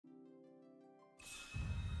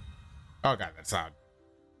Oh god, that's loud.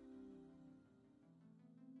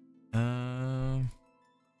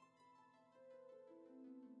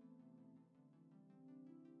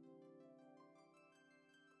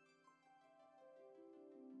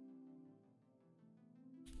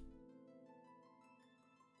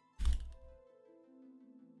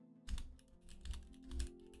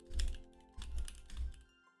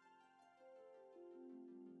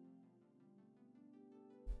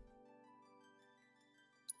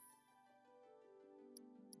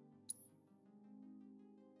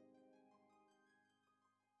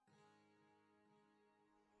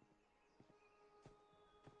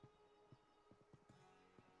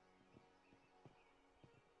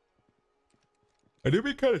 I do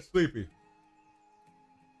be kind of sleepy.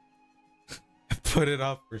 I put it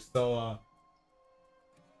off for so long.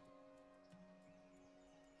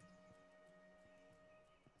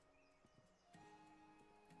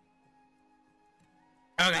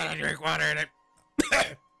 Oh god, I drink water and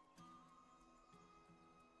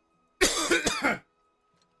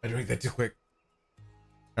I drank that too quick.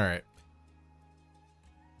 All right.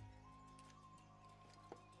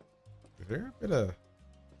 Is there a bit of...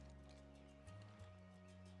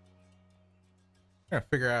 I'm trying to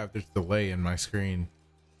figure out if there's delay in my screen.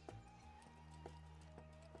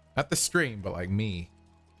 Not the stream, but like me.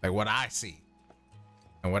 Like what I see.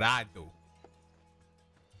 And what I do.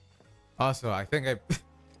 Also, I think I...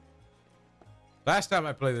 Last time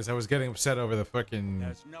I played this, I was getting upset over the fucking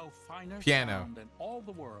There's no finer piano. sound in all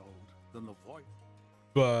the world than the voice.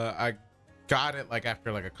 But I got it like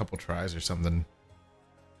after like a couple tries or something.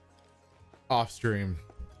 Off stream.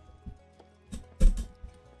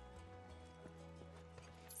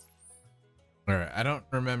 Alright, I don't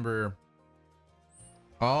remember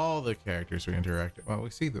all the characters we interacted. Well, we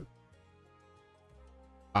see the...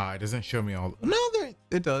 it doesn't show me all... No, there,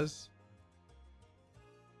 it does.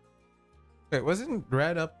 Wait, wasn't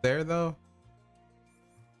red up there, though?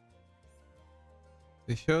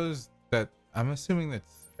 It shows that... I'm assuming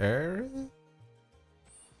that's air?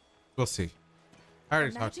 We'll see. I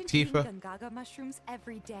already talked to Tifa. Gungaga mushrooms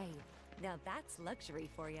every day. Now that's luxury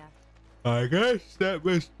for you. I guess that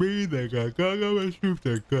must mean the Gungaga mushrooms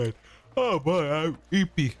are good. Oh boy, I'm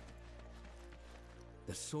eepy.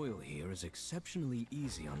 The soil here is exceptionally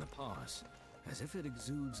easy on the paws, as if it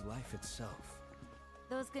exudes life itself.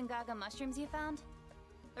 Those Gungaga mushrooms you found?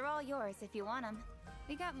 They're all yours if you want them.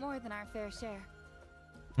 We got more than our fair share.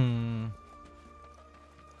 I'm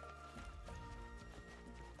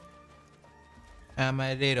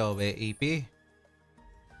a little bit eepy.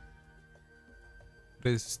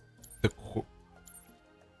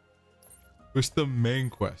 What's the main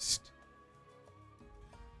quest?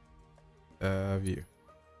 View.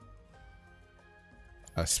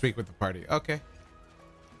 Speak with the party. Okay.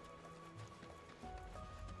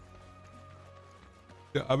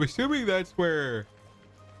 Yeah, I'm assuming that's where...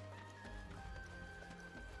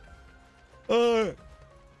 it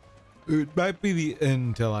might be the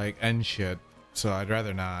end to like end shit, so I'd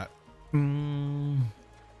rather not. Children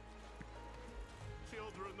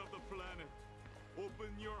of the planet, open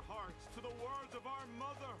your hearts to the words of our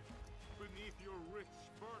mother. Beneath your rich,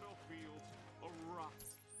 fertile fields, a rock.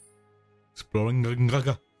 Exploring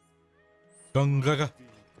Gungaga. Gungaga.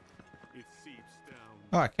 It seeps down.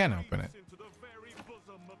 Oh, I can't open it. Into the very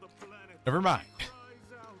bosom of the planet. Never mind.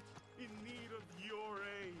 Cries out in need of your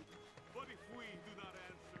aid. But if we do not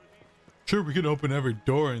answer these... Sure, we can open every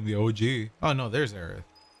door in the OG. Oh no, there's Aerith.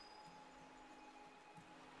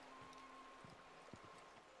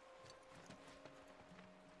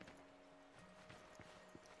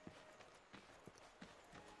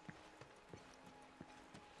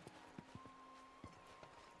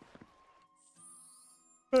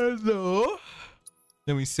 Hello.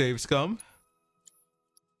 Then we save scum.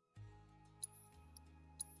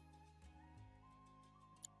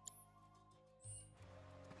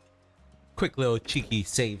 Quick little cheeky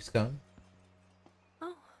save scum.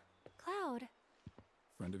 Oh, Cloud.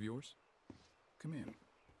 Friend of yours? Come in.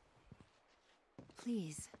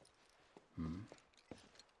 Please.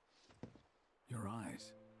 Your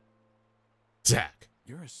eyes. Zack.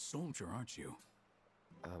 You're a soldier, aren't you?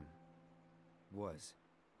 Was.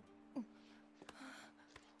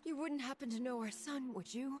 You wouldn't happen to know our son,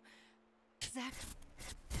 would you? Zack?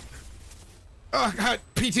 Oh god,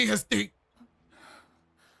 PTSD.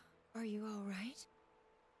 Are you all right?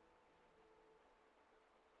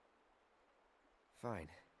 Fine.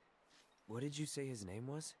 What did you say his name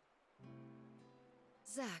was?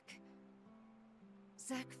 Zack.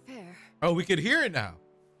 Zack Fair. Oh, we could hear it now.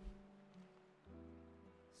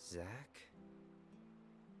 Zack?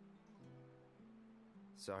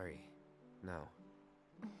 Sorry. No.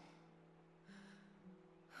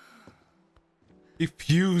 He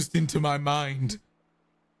fused into my mind.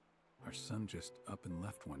 Our son just up and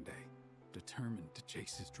left one day, determined to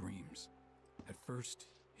chase his dreams. At first,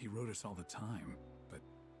 he wrote us all the time, but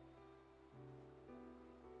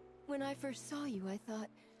When I first saw you, I thought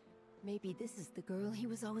maybe this is the girl he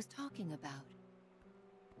was always talking about.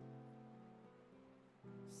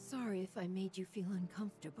 Sorry if I made you feel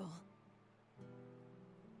uncomfortable.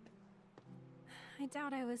 I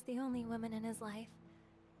doubt I was the only woman in his life.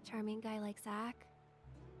 Charming guy like Zach.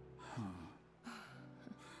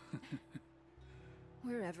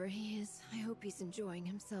 Wherever he is, I hope he's enjoying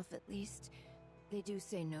himself at least. They do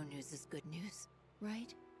say no news is good news,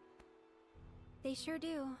 right? They sure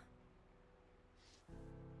do.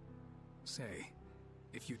 say,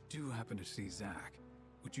 if you do happen to see Zach,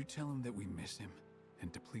 would you tell him that we miss him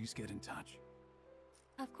and to please get in touch?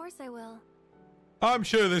 Of course I will. I'm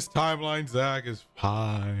sure this timeline Zach is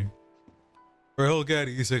fine. Or he'll get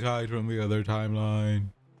isekai from the other timeline.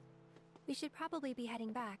 We should probably be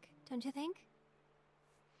heading back, don't you think?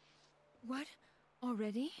 What?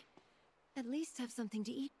 Already? At least have something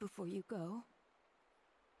to eat before you go.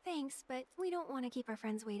 Thanks, but we don't want to keep our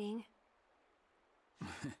friends waiting.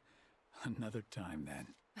 Another time, then.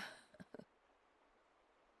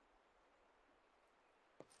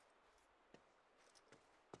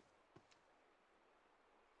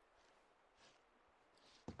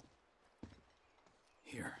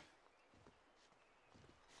 Here.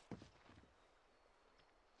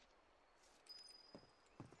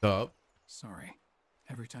 Up. Sorry.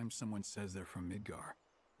 Every time someone says they're from Midgar,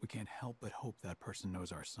 we can't help but hope that person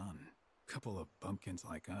knows our son. Couple of bumpkins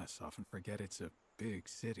like us often forget it's a big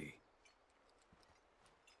city.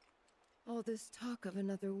 All this talk of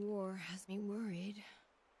another war has me worried.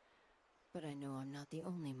 But I know I'm not the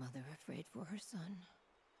only mother afraid for her son.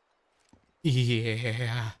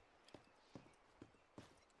 Yeah.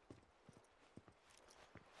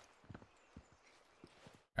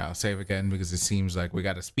 I'll save again because it seems like we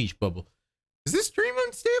got a speech bubble. Is this stream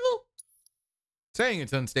unstable? Saying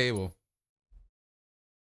it's unstable.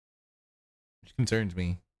 Which concerns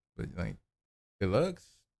me. But like, it looks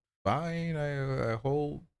fine. I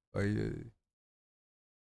hope.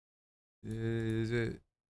 Is it?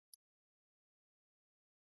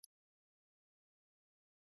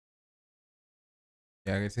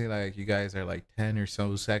 Yeah, I can see like you guys are like 10 or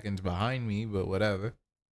so seconds behind me, but whatever.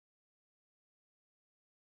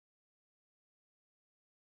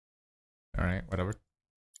 All right, whatever.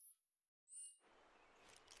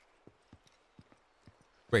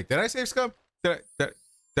 Wait, did I save scum? Did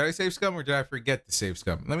I save scum or did I forget to save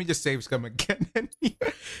scum? Let me just save scum again.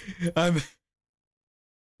 I'm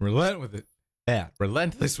relentless with it. Yeah,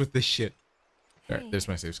 relentless with this shit. All right, there's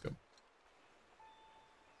my save scum.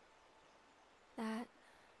 That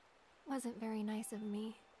wasn't very nice of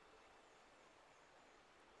me.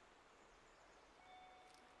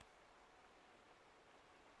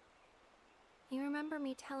 You remember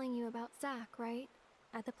me telling you about Zach, right?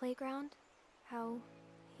 At the playground? How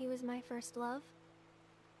he was my first love?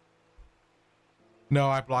 No,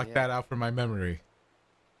 I blocked that out from my memory.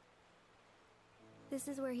 This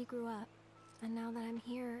is where he grew up. And now that I'm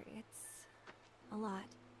here, it's a lot.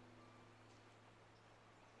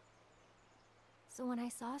 So when I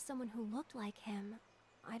saw someone who looked like him,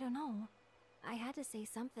 I don't know, I had to say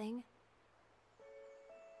something.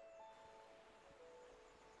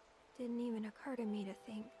 Didn't even occur to me to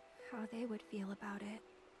think how they would feel about it.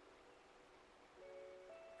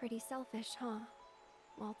 Pretty selfish, huh?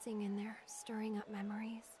 Waltzing in there, stirring up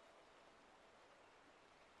memories.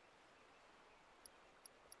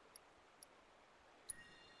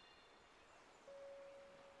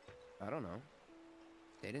 I don't know.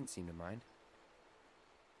 They didn't seem to mind.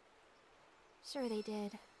 Sure they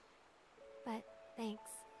did. But thanks.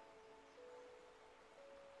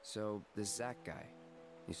 So, this Zach guy,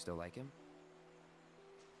 you still like him?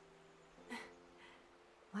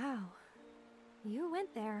 Wow. You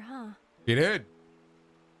went there, huh? You did.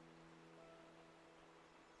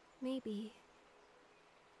 Maybe.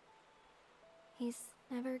 He's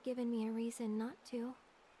never given me a reason not to.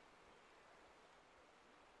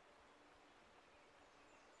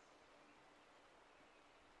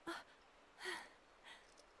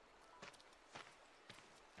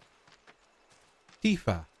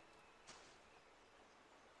 Tifa.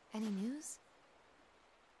 Any news?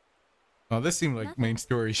 Oh, this seemed like Nothing. main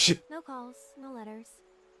story shit. No calls, no letters.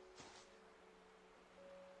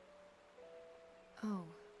 Oh,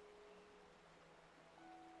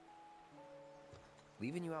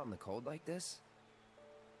 Leaving you out in the cold like this?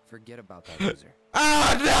 Forget about that loser.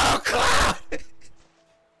 Oh no, Cloud!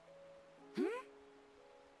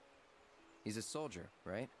 He's a soldier,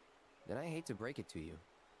 right? then I hate to break it to you.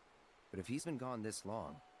 But if he's been gone this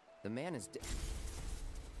long, the man is dead.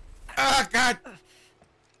 Ah, God!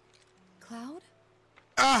 Cloud?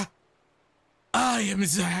 Ah! I am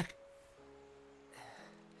Zack!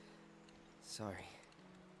 Sorry.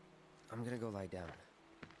 I'm gonna go lie down.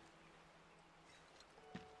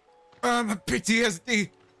 I'm a PTSD!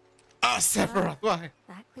 Ah, Sephiroth, why?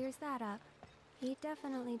 That clears that up. He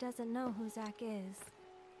definitely doesn't know who Zack is.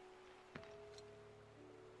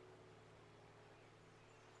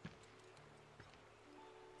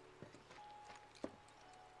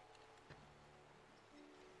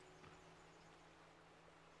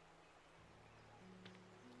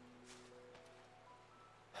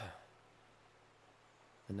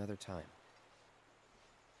 Another time.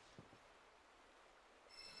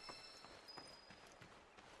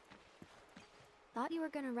 Thought you were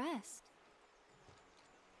gonna rest.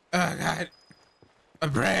 Oh, God. My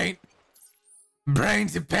brain.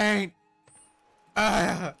 Brain's in pain.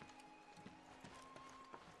 Ah.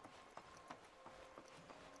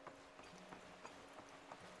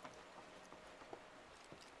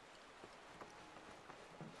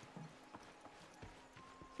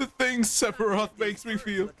 The thing Sephiroth makes me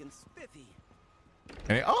feel.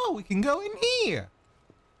 And oh, we can go in here.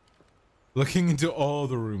 Looking into all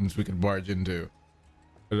the rooms we can barge into.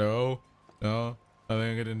 Hello? No? I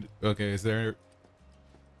think I didn't. Okay, is there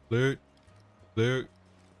loot? Loot?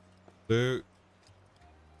 Loot?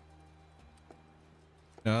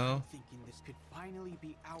 No? Thinking this could finally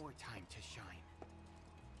be our time to shine.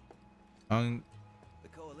 The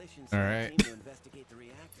coalition all right. to investigate the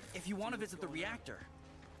reactor. If you want to visit the reactor,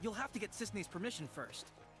 you'll have to get Sisney's permission first.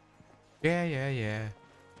 Yeah.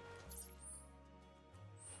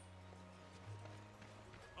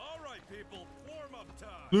 All right, people, warm up time.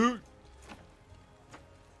 Loot.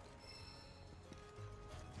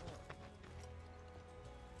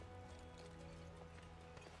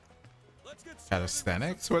 Let's get started with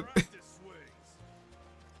Calisthenics? some What? practice swings.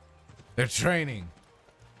 They're training.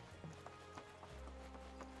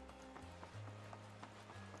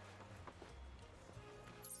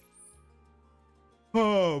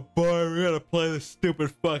 Oh boy, we gotta play this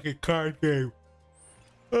stupid fucking card game.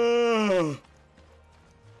 Oh.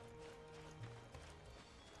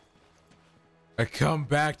 I come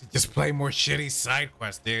back to just play more shitty side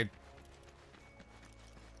quests, dude.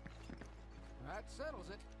 That settles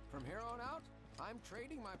it. From here on out, I'm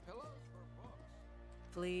trading my pillows for books.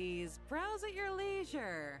 Please browse at your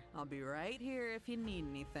leisure. I'll be right here if you need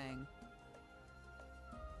anything.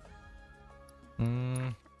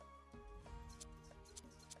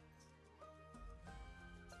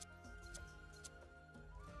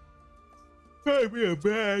 Might be a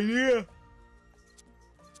bad idea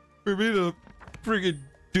for me to freaking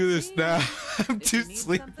do this now. I'm If too you need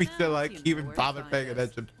sleepy something to else, like you know even where to bother find paying us.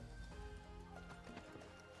 attention.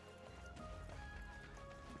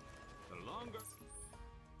 The longer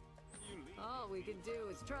you leave, All we can do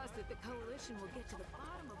is trust that the coalition will get to the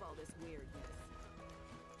bottom of all this weirdness.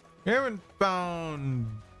 We haven't found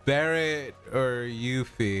Barrett or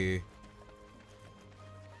Yuffie.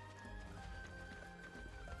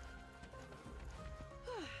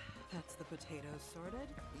 That's the potatoes sorted.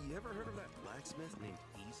 You ever heard of that blacksmith named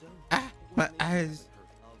Izo? Ah, my eyes.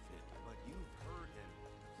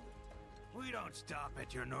 We don't stop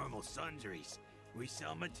at your normal sundries. We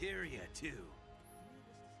sell materia too.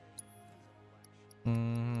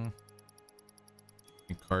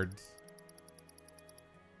 Cards.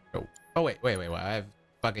 Oh wait. I've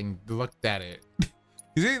fucking looked at it.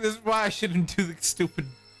 You see, this is why I shouldn't do the stupid.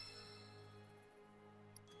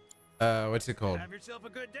 What's it called? Have yourself a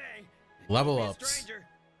good day. Level Don't be a ups. stranger.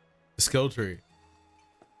 Skill tree.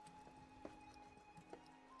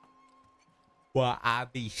 Well, I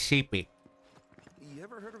be sheepy. You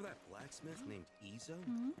ever heard of that blacksmith named Izo?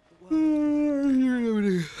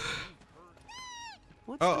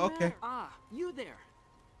 What's Oh, the okay. matter? Ah, you there.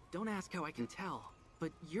 Don't ask how I can tell,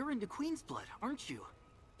 but you're into Queen's Blood, aren't you?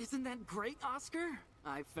 Isn't that great, Oscar?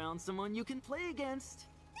 I found someone you can play against.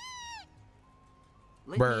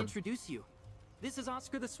 Let Burb. me introduce you. This is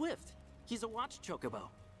Oscar the Swift. He's a watch chocobo.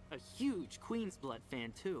 A huge Queen's Blood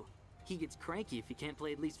fan, too. He gets cranky if he can't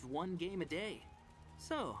play at least one game a day.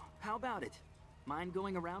 So, how about it? Mind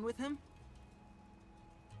going around with him?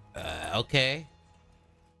 Okay.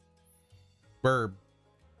 Burb.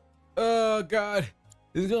 Oh god,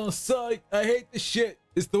 this is gonna suck. I hate this shit.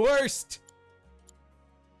 It's the worst.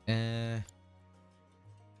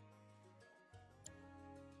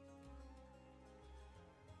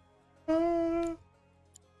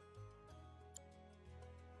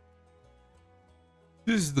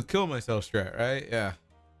 This is the kill myself strat, right? Yeah.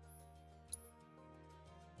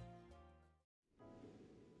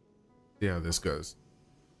 See how this goes.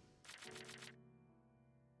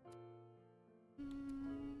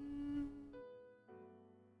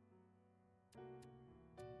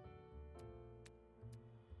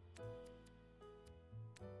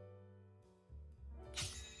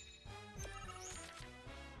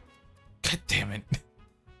 God damn it.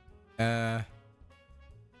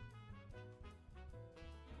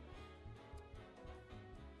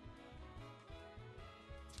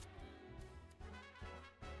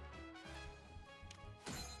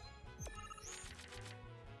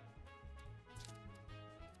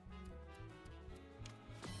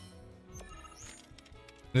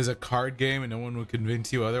 It is a card game and no one will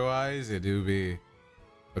convince you otherwise. It do be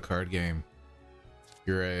a card game.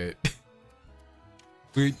 You're right.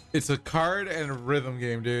 It's a card and a rhythm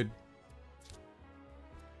game, dude.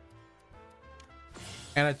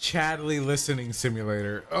 And a chattily listening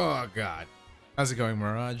simulator. Oh god. How's it going,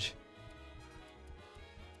 Mirage?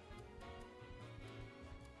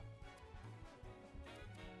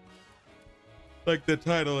 Like the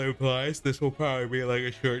title implies, this will probably be like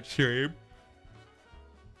a short stream.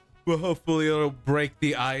 But hopefully it'll break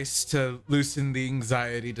the ice to loosen the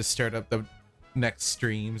anxiety to start up the next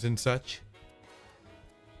streams and such.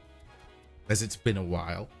 As it's been a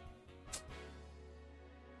while.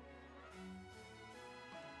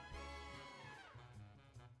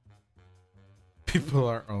 People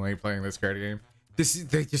are only playing this card game.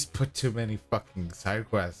 They just put too many fucking side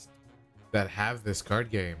quests that have this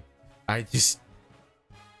card game. I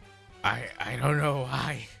don't know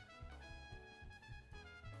why.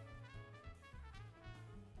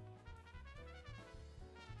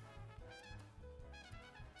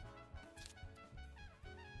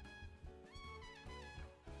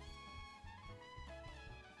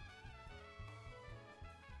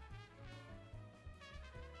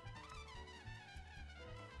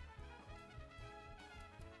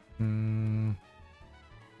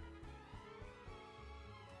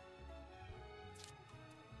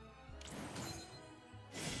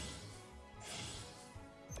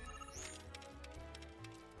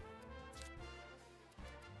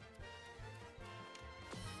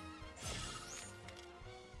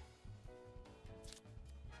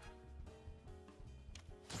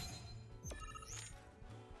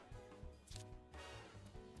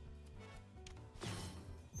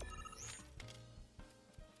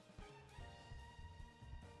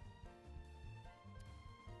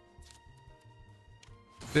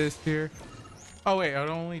 This here. Oh wait, it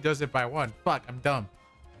only does it by one. Fuck, I'm dumb.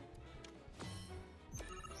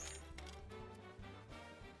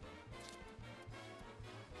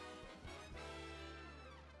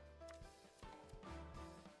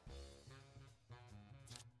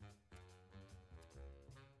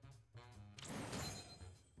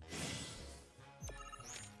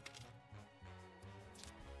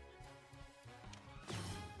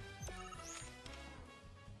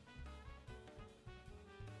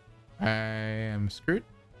 I am screwed.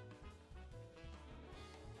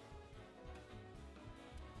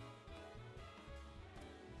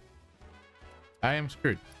 I am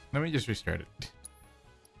screwed. Let me just restart it.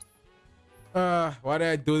 Why did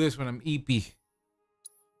I do this when I'm EP?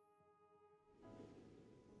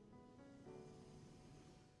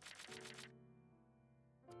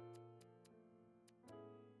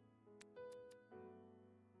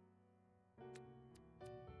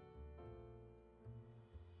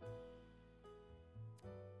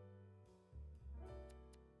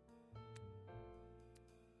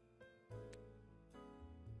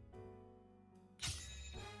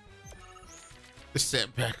 Just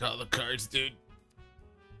set back all the cards, dude.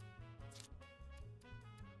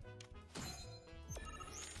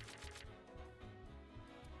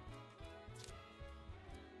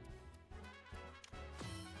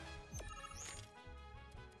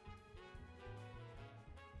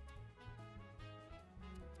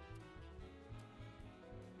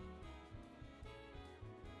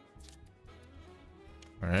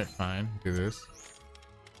 All right, fine. Do this.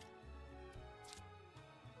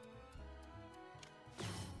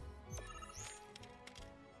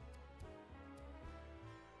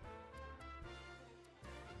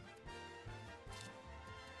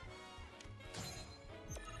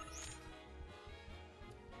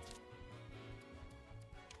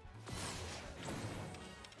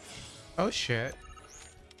 Oh shit.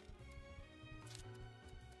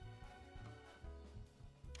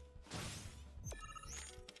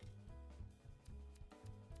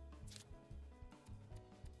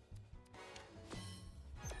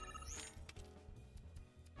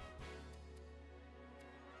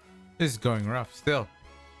 This is going rough still.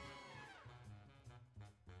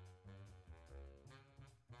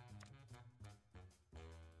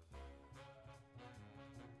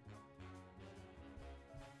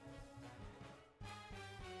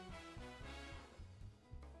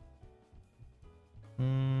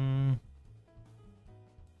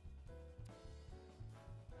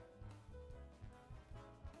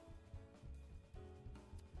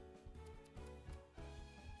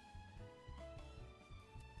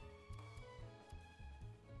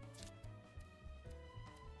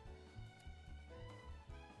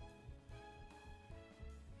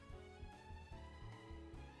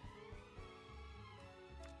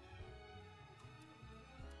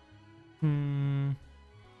 Hmm.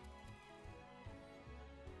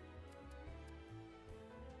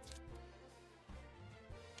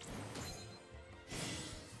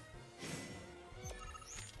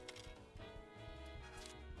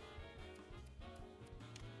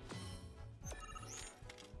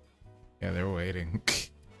 Yeah, they're waiting.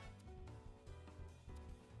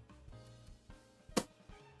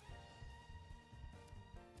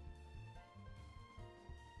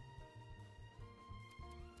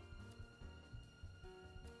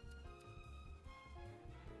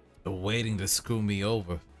 They're waiting to screw me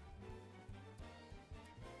over.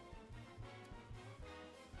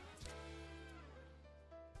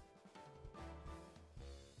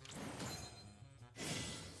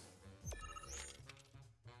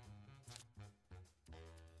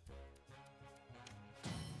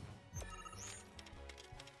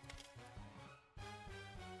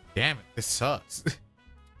 Damn it, this sucks.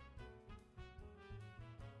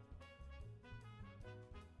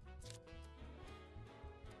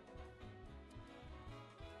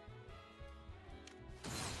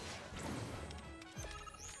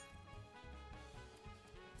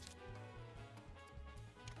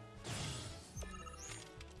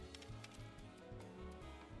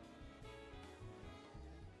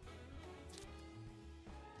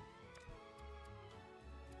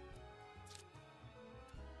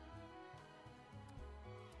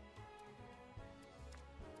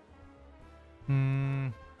 Hmm.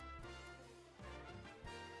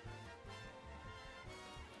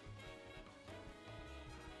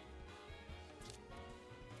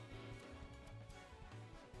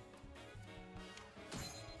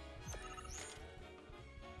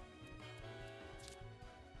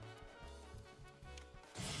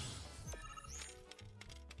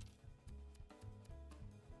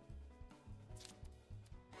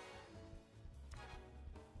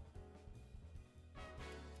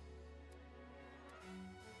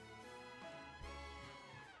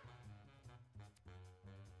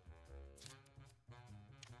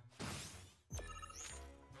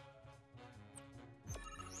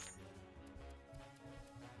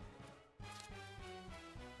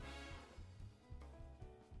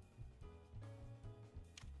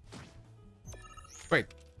 Wait,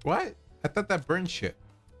 what? I thought that burned shit.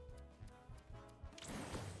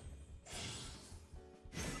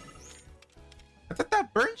 I thought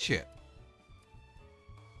that burned shit.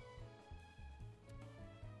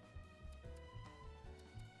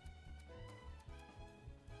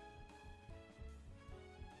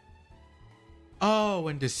 Oh,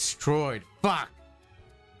 when destroyed. Fuck.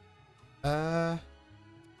 Damn.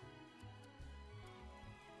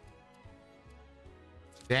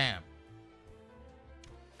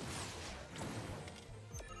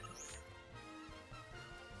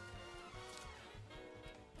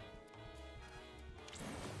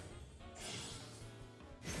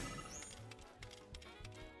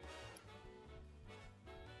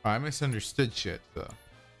 I misunderstood shit, though.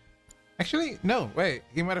 Actually, no, wait.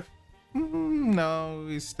 He might have... no,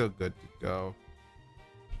 he's still good to go.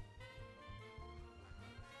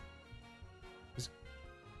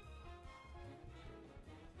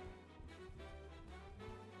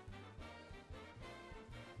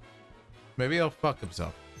 Maybe he'll fuck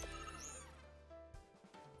himself.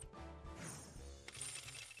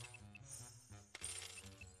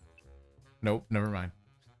 Nope, never mind.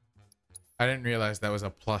 I didn't realize that was a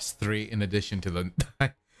 +3 in addition to the...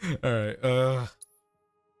 Alright,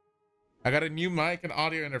 I got a new mic and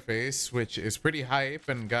audio interface, which is pretty hype,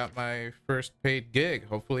 and got my first paid gig.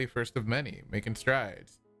 Hopefully first of many. Making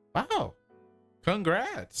strides. Wow.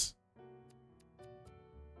 Congrats.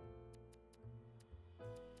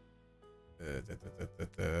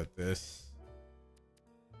 This.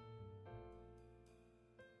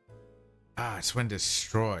 Ah, it's when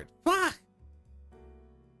destroyed. Fuck.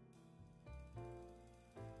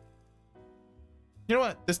 You know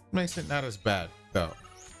what? This makes it not as bad, though.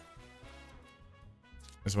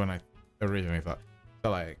 Is when I originally thought.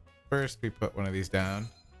 So, like, first we put one of these down.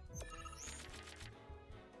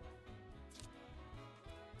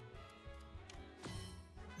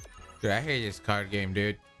 Dude, I hate this card game,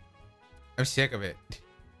 dude. I'm sick of it.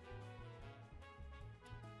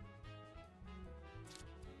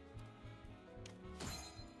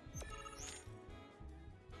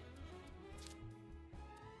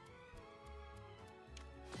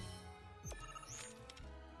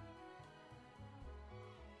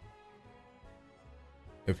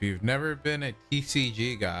 If you've never been a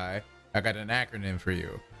TCG guy, I got an acronym for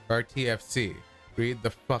you. RTFC. Read the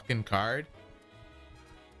fucking card.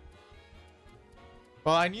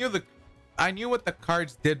 Well, I knew what the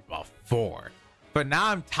cards did before. But now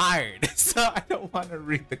I'm tired, so I don't want to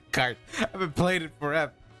read the card. I haven't played it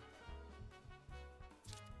forever.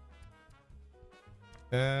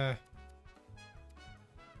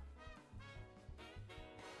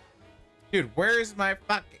 Dude, where is my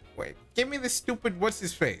fucking... Wait, give me the stupid... What's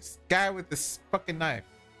his face? Guy with this fucking knife.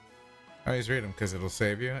 I always read him because it'll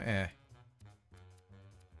save you. Eh.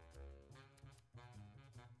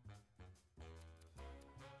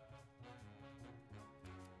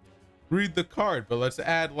 Read the card, but let's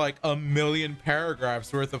add like 1 million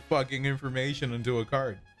paragraphs worth of fucking information into a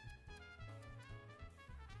card.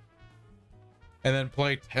 And then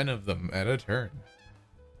play 10 of them at a turn.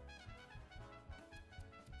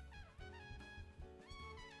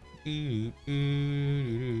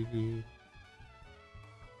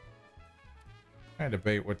 I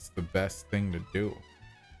debate what's the best thing to do.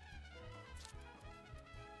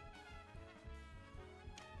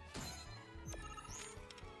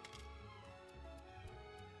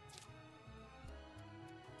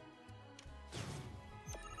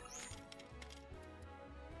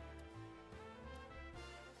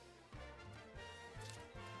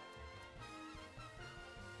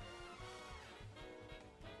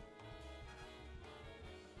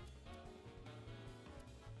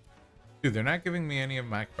 Dude, they're not giving me any of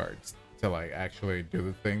my cards to like actually do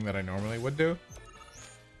the thing that I normally would do.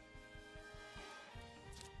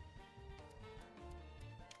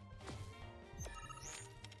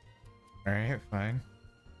 All right, fine.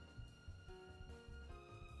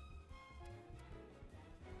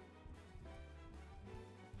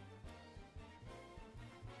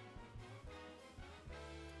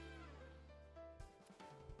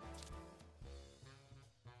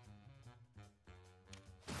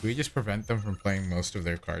 Do we just prevent them from playing most of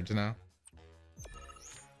their cards now?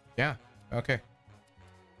 Yeah, okay.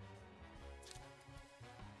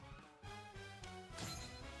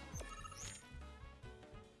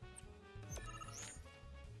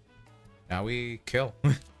 Now we kill.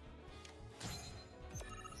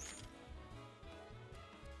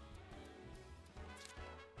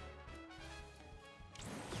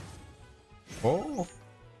 Oh.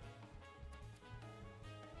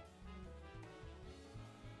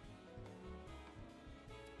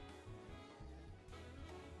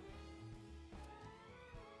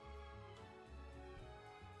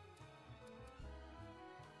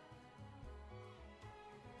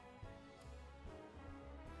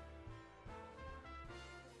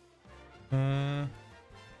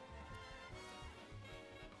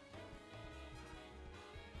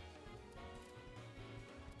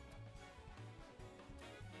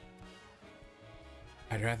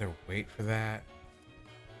 I'd rather wait for that.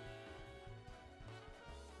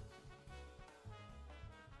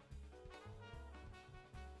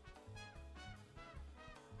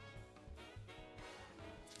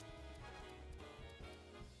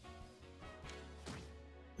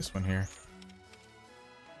 This one here.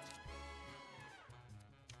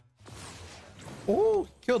 Oh,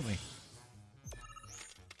 killed me.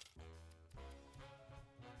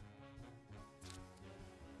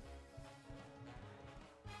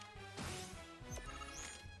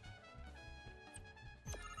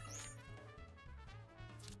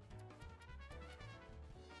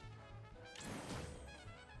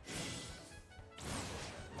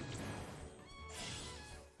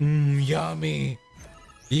 Yummy.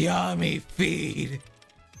 Yummy feed.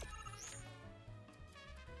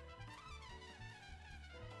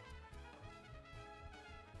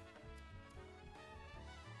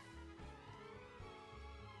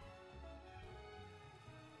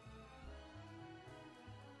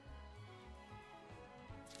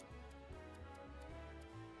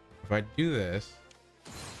 If I do this,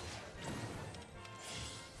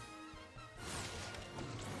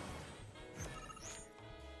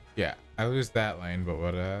 yeah, I lose that lane, but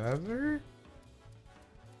whatever.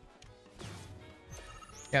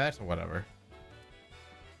 Yeah, that's a whatever.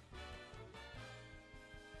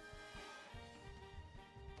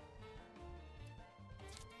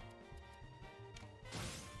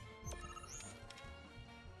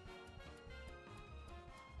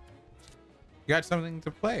 You got something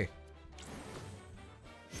to play.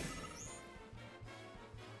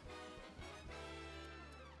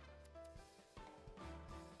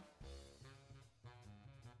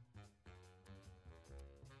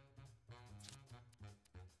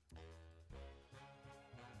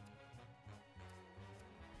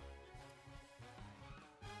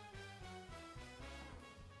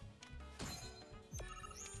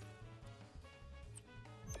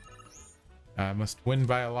 I must win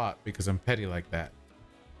by a lot because I'm petty like that.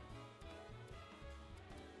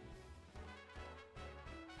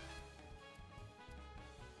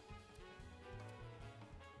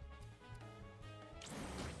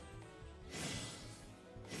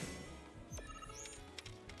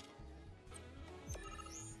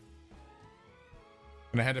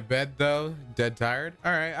 Gonna head to bed though, dead tired.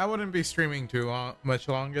 All right, I wouldn't be streaming much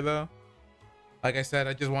longer though. Like I said,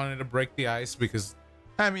 I just wanted to break the ice because,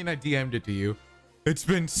 I mean, I DM'd it to you. It's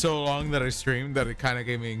been so long that I streamed that it kind of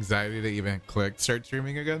gave me anxiety to even start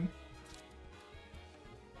streaming again.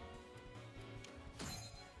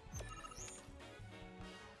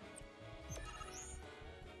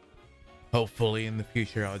 Hopefully in the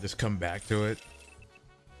future, I'll just come back to it.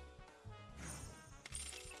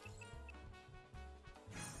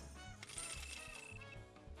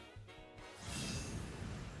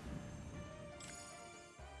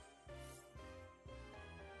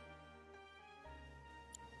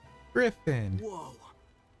 Griffin. Whoa.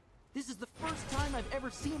 This is the first time I've ever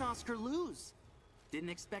seen Oscar lose. Didn't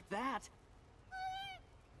expect that.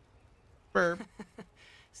 Burp.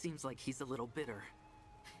 Seems like he's a little bitter.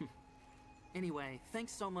 Anyway,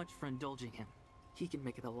 thanks so much for indulging him. He can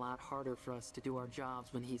make it a lot harder for us to do our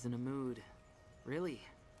jobs when he's in a mood. Really,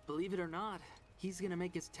 believe it or not, he's gonna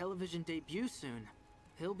make his television debut soon.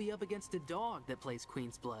 He'll be up against a dog that plays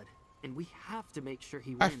Queen's Blood, and we have to make sure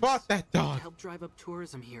he wins. I fought that dog. To help drive up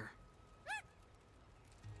tourism here.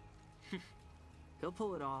 He'll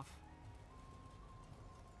pull it off.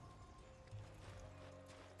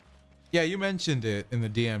 Yeah, you mentioned it in the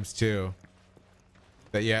DMs too.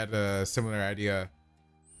 That you had a similar idea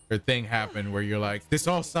or thing happen where you're like, this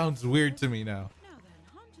all sounds weird to me now. Now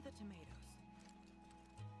then, on to the tomatoes.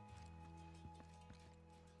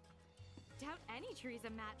 Doubt any tree's a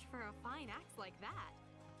match for a fine axe like that.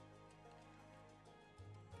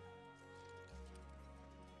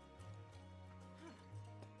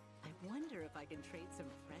 I wonder if I can trade some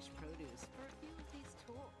fresh produce for a few of these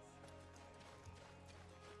tools.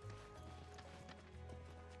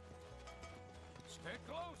 Stay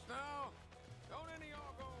close now. Don't any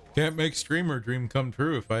y'all go. Can't make streamer dream come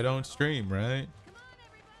true if I don't stream, right? Come on,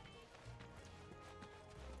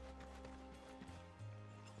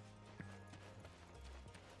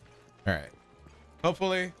 everybody. All right.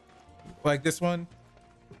 Hopefully, like this one.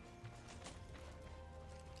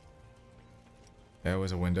 That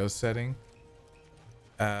was a Windows setting.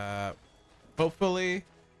 Hopefully,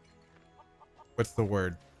 what's the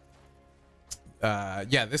word?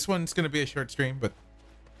 Yeah, this one's gonna be a short stream, but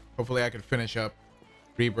hopefully I could finish up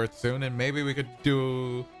Rebirth soon, and maybe we could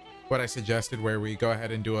do what I suggested, where we go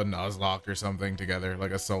ahead and do a Nuzlocke or something together,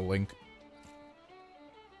 like a Soul Link.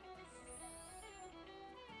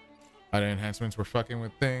 Other enhancements were fucking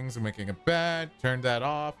with things and making it bad. Turned that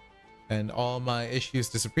off, and all my issues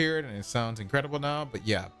disappeared, and it sounds incredible now. But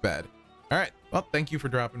yeah, bad. All right. Well, thank you for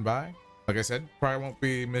dropping by. Like I said, probably won't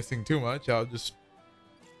be missing too much. I'll just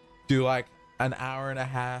do like an hour and a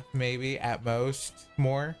half, maybe at most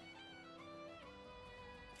more.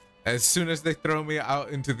 As soon as they throw me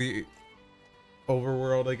out into the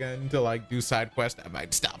overworld again to like do side quest, I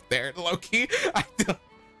might stop there. Low-key.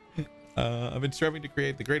 I've been striving to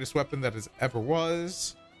create the greatest weapon that has ever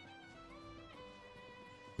was.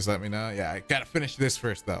 Just let me know. Yeah, I gotta finish this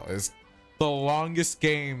first though. It's the longest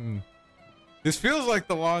game. This feels like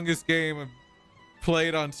the longest game I've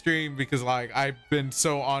played on stream because like I've been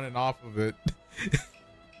so on and off of it.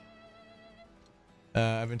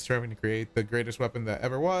 I've been striving to create the greatest weapon that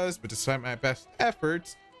ever was, but despite my best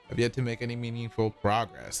efforts, I've yet to make any meaningful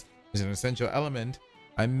progress. As an essential element,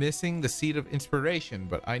 I'm missing the seed of inspiration,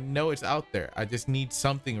 but I know it's out there. I just need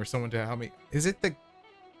something or someone to help me. Is it the...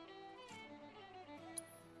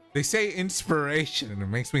 They say inspiration, and it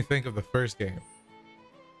makes me think of the first game.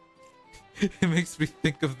 It makes me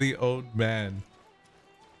think of the old man.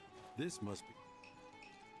 This must be...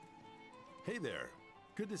 Hey there.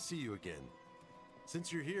 Good to see you again.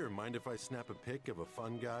 Since you're here, mind if I snap a pic of a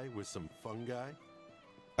fun guy with some fungi?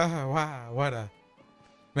 Oh, wow. What a...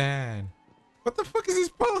 Man. What the fuck is this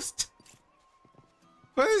post?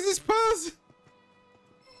 What is this post?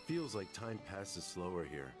 Feels like time passes slower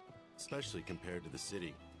here, especially compared to the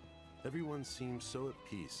city. Everyone seems so at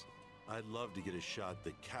peace. I'd love to get a shot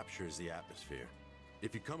that captures the atmosphere.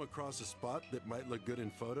 If you come across a spot that might look good in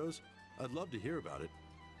photos, I'd love to hear about it.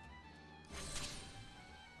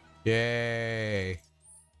 Yay.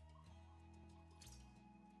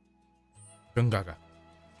 Gungaga.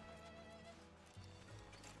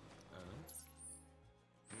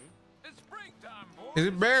 It's springtime, boys. Is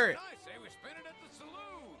it Barrett? I say we spend it at the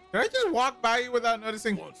saloon. Did I just walk by you without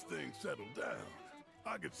noticing? Once things settle down,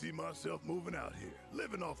 I could see myself moving out here,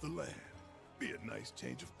 living off the land. Be a nice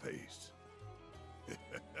change of pace.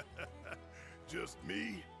 Just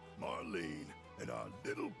me, Marlene, and our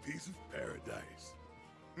little piece of paradise.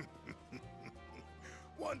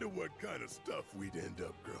 Wonder what kind of stuff we'd end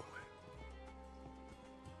up growing.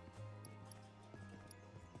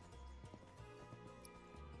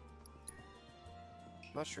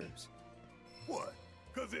 Mushrooms. What?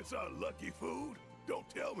 Cause it's our lucky food? Don't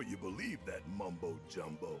tell me you believe that mumbo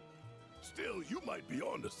jumbo. Still, you might be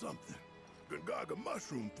onto something. Gongaga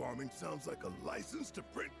mushroom farming sounds like a license to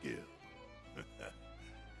print gill.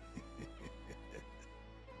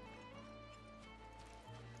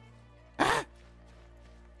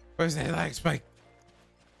 Where's that lag spike?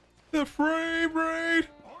 The frame rate!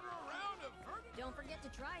 Don't forget to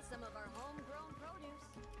try some of our homegrown produce.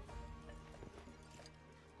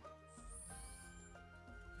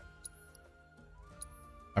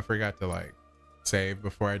 I forgot to like save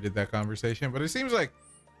before I did that conversation, but it seems like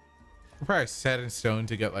we're probably set in stone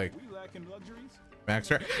to get like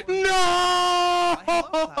max right. No! Why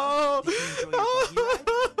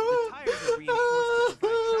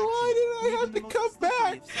did I have to come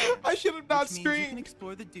back? I should have not streamed. You can streamed.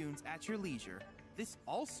 explore the dunes at your leisure. This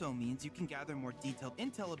also means you can gather more detailed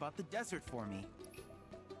intel about the desert for me.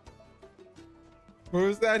 What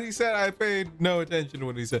was that he said? I paid no attention to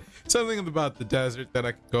what he said. Something about the desert that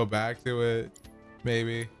I could go back to it,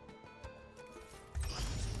 maybe.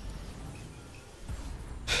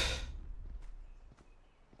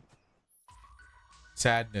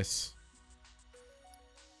 Sadness.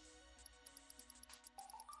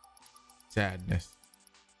 Sadness.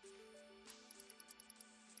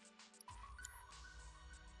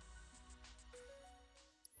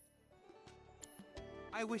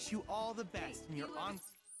 I wish you all the best in your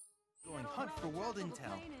ongoing hunt for world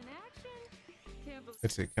intel.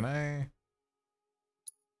 Let's see, can I?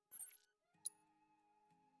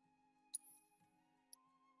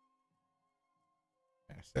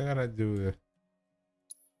 I still gotta do the.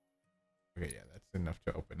 Okay, yeah, that's enough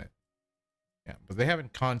to open it. Yeah, but they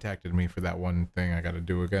haven't contacted me for that one thing I gotta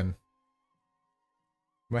do again.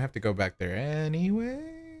 Might have to go back there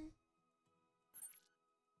anyway.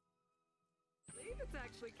 It's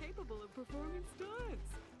actually capable of performing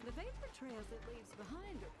stunts. The vapor trails it leaves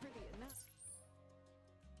behind are pretty enough.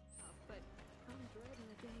 But I'm dreading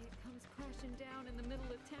the day it comes crashing down in the middle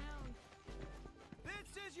of town.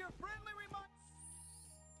 This is your friendly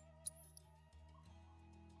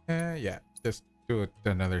reminder. Yeah, just do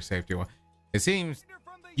another safety one. It seems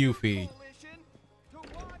Yuffie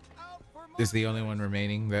is the only one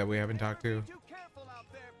remaining that we haven't talked to.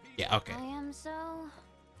 Yeah, okay. I am so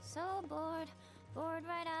bored. Bored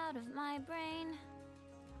right out of my brain.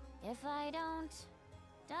 If I don't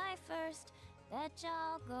die first, bet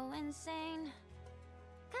y'all go insane.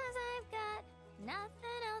 'Cause I've got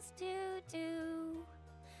nothing else to do.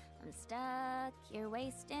 I'm stuck here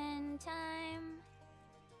wasting time.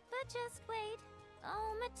 But just wait,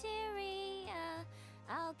 oh materia,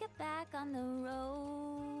 I'll get back on the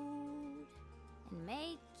road and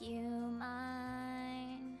make you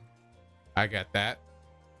mine. I got that.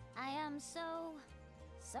 I am so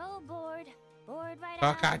bored. Bored right Oh,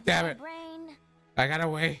 out God of damn my it. brain. I gotta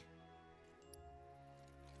wait.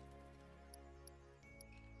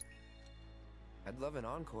 I'd love an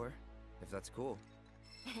encore, if that's cool.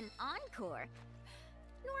 An encore?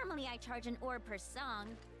 Normally I charge an orb per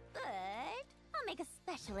song, but I'll make a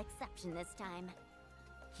special exception this time.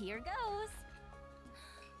 Here goes.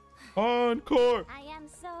 Encore. I am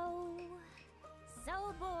so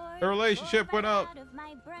bored. The relationship bored went right up. Out of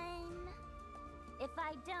my brain. If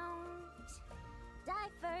I don't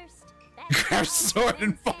die first, Grabs sword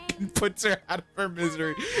and fucking puts her out of her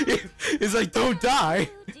misery. It's like, don't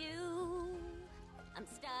die. I'm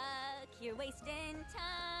stuck here wasting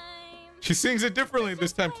time. She sings it differently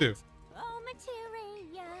this time too. Oh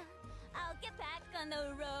materia, I'll get back on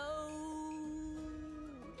the road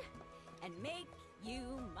and make you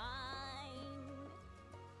mine.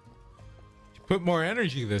 She put more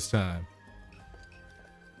energy this time.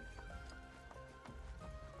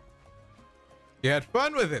 You had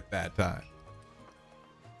fun with it that time.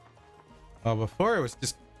 Well, before it was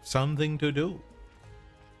just something to do.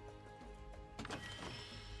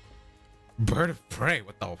 Bird of prey,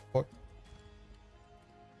 what the fuck?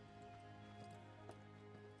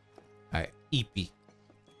 Alright, Eepy.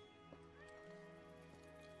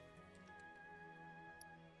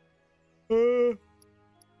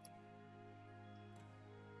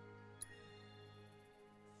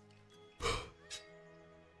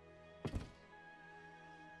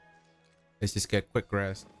 Let's just get quick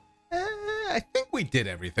rest. I think we did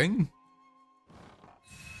everything.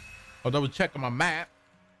 I'll double check on my map.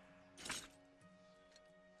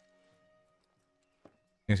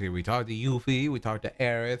 You see, we talked to Yuffie, we talked to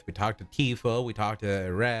Aerith, we talked to Tifa, we talked to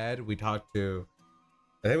Red, we talked to...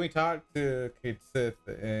 I think we talked to Kate Sith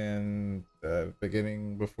in the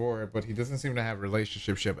beginning before, but he doesn't seem to have a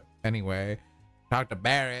relationship anyway. Talked to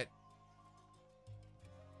Barrett.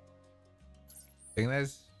 think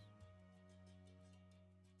that's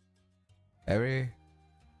every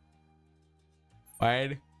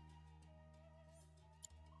wide.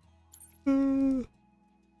 Oh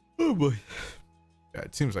boy. Yeah,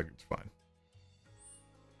 it seems like it's fine.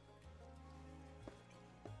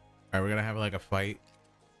 Alright, we're gonna have like a fight.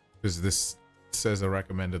 Because this says a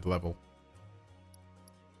recommended level.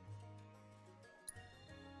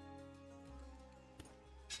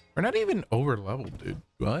 We're not even over leveled, dude.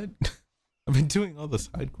 What? I've been doing all the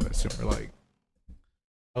side quests and we're like.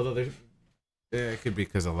 Although there's. Yeah, it could be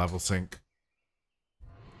because of level sync.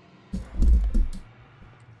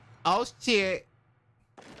 Oh shit.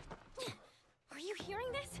 Are you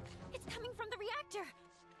hearing this? It's coming from the reactor.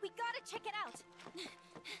 We gotta check it out.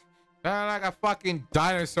 Like a fucking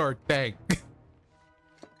dinosaur thing.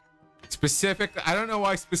 I don't know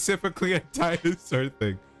why specifically a dinosaur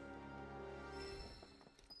thing.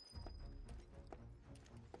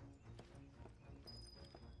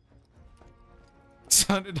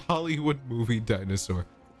 Sounded Hollywood movie dinosaur.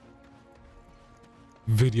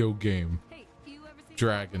 Video game. Hey, you ever seen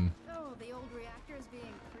Dragon. Oh, the old reactor's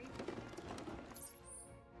being creepy.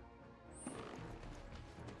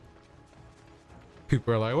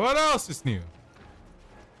 People are like, what else is new?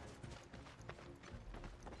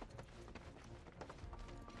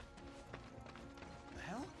 The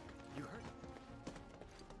hell? You heard?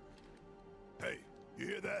 Hey, you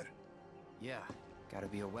hear that? Yeah, gotta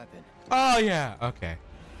be a weapon. Oh yeah, okay.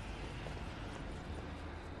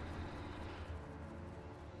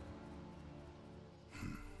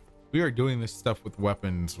 We are doing this stuff with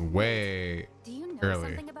weapons way Do you know early.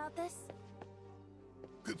 something about this?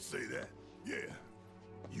 Could say that. Yeah.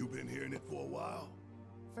 You been hearing it for a while?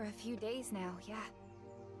 For a few days now, yeah.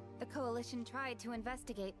 The Coalition tried to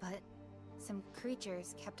investigate, but some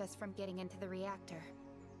creatures kept us from getting into the reactor.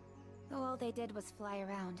 All they did was fly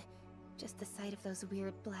around. Just the sight of those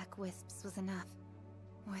weird black wisps was enough.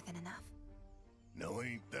 More than enough. No,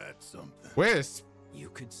 ain't that something? Wisp? You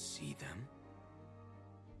could see them?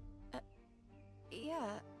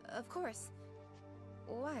 Yeah, of course.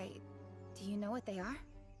 Why? Do you know what they are?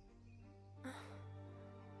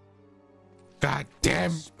 God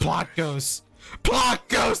damn plot ghosts. Plot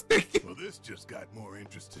ghosts! Well, this just got more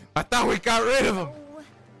interesting. I thought we got rid of them. Oh,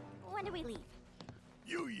 when do we leave?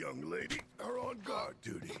 You, young lady, are on guard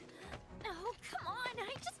duty. Oh, come on.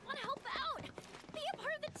 I just want to help out. Be a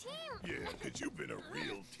part of the team. Yeah, because you've been a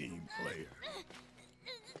real team player.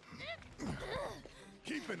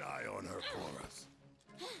 Keep an eye on her for us.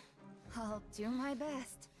 I'll do my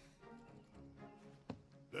best.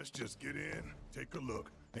 Let's just get in, take a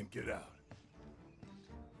look, and get out.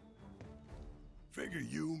 Figure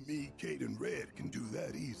you, me, Kate, and Red can do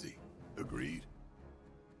that easy. Agreed?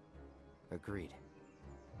 Agreed.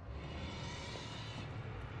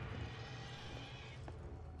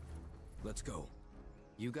 Let's go.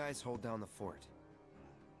 You guys hold down the fort.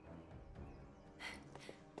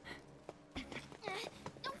 No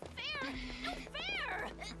fair! No fair!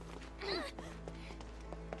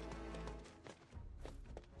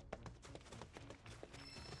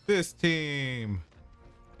 This team.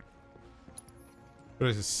 What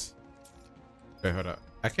is this? Wait, hold up.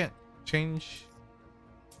 I can't change.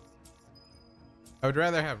 I would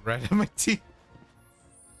rather have red on my team.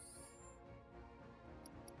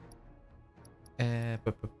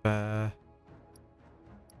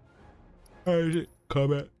 Alright,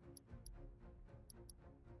 comment.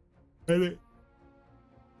 Edit.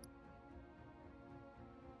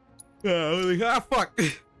 Fuck.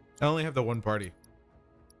 I only have the one party.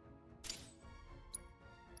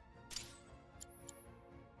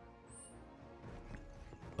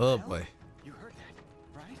 Oh boy. You heard that,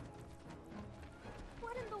 right?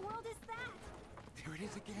 What in the world is that? There it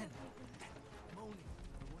is again. Moaning.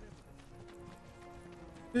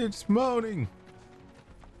 It's moaning.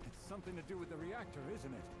 It's something to do with the reactor,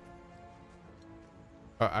 isn't it?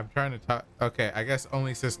 Oh, I'm trying to talk. Okay, I guess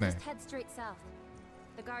only Cisne. Just head straight south.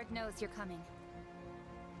 The guard knows you're coming.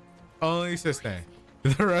 Only Cisne.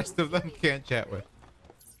 The rest of them can't chat with.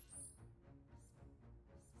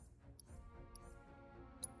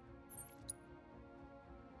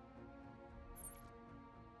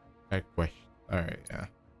 Question. Alright, yeah.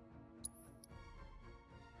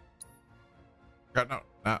 God, no,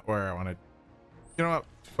 not where I wanted. You know what?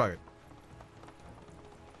 Fuck it.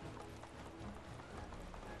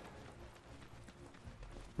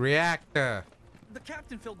 Reactor. The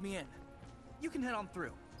captain filled me in. You can head on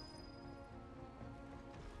through.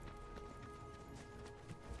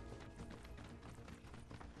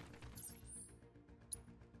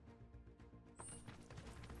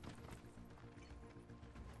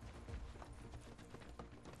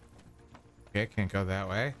 Okay, can't go that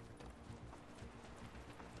way.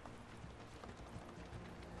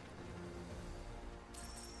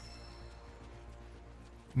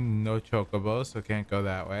 No chocobo, so can't go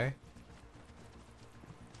that way.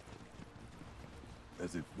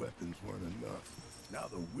 As if weapons weren't enough. Now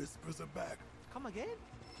the whispers are back. Come again?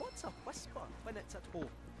 What's a whisper when it's at home?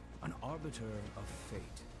 An arbiter of fate.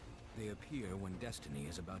 They appear when destiny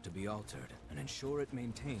is about to be altered and ensure it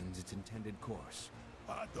maintains its intended course.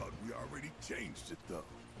 I thought we already changed it, though.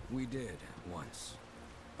 We did, once.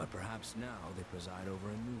 But perhaps now they preside over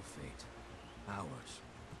a new fate. Ours.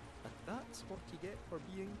 And that's what you get for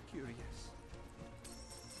being curious.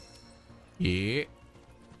 Yeah.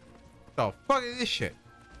 The fuck is this shit?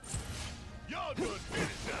 Y'all done did it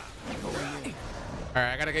now.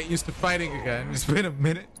 Alright, I gotta get used to fighting again. It's been a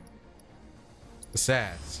minute. The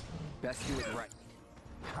sass. Best do it right.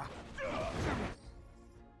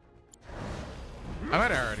 I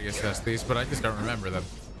might have already assessed these, but I just don't remember them.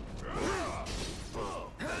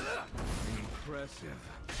 Impressive.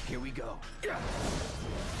 Here we go. You're up. Is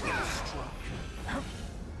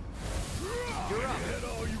that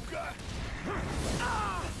all you got?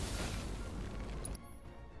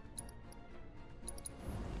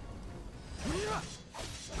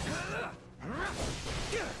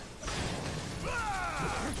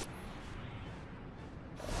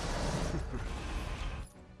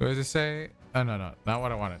 What does it say? Oh, no, not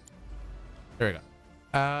what I wanted. There we go.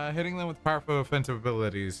 Hitting them with powerful offensive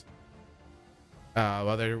abilities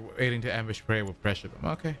while they're waiting to ambush prey will pressure them.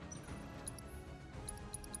 Okay.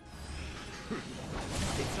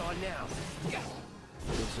 It's on now.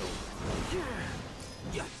 It's over.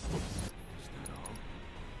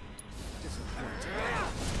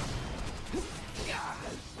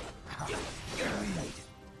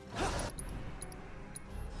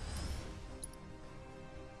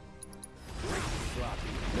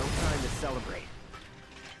 No time to celebrate.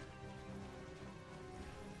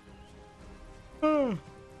 Oh,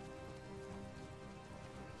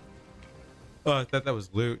 I thought that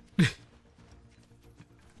was loot.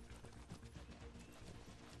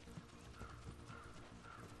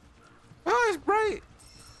 Oh, it's bright.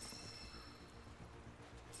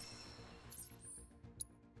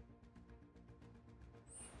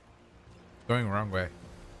 Going wrong way,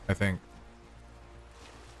 I think.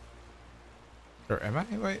 Or am I?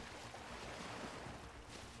 Wait.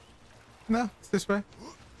 No, it's this way.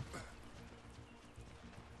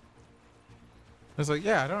 I was like,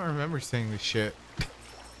 yeah, I don't remember seeing this shit.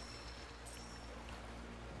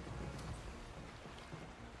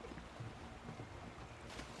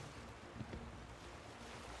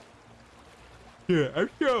 Yeah,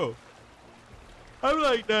 I'm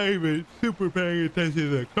like not even super paying attention to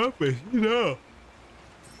the compass, you know.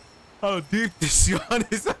 How deep this yawn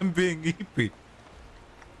is, I'm being eepy.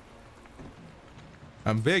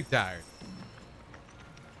 I'm big tired.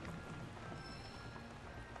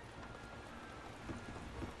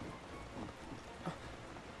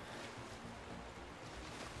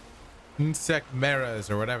 Insect meras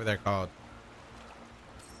or whatever they're called.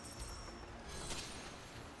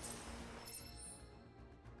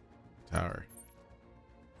 Tower.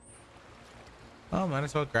 Oh, might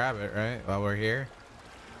as well grab it, right? While we're here.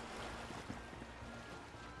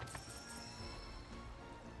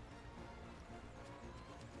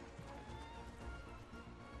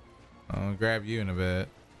 I'll grab you in a bit.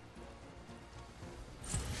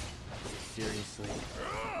 Seriously.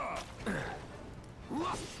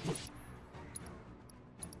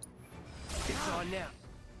 It's on now.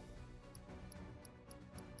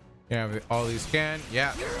 Yeah, all these can.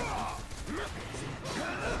 Yeah.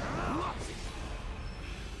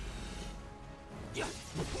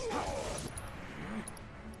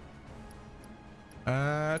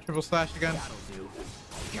 Triple slash again. That'll do.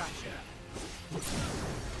 Gotcha.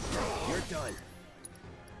 You're done.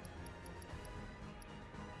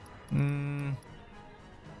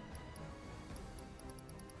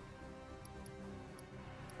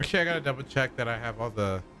 Actually, I gotta double check that I have all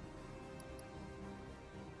the.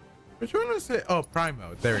 Which one was it? Oh, Prime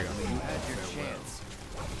mode. There we go. You had your chance.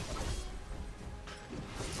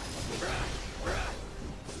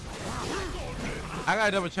 I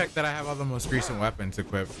gotta double check that I have all the most recent weapons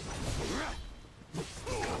equipped.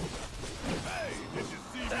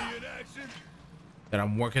 That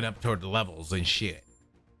I'm working up toward the levels and shit.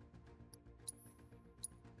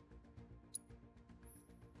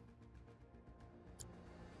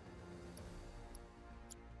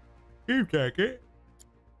 You take it.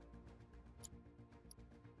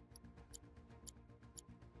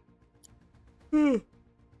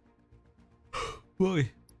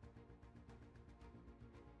 Boy.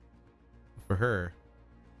 For her.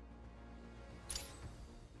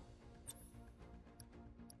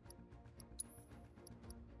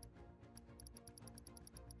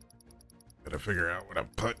 figure out what I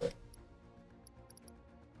put.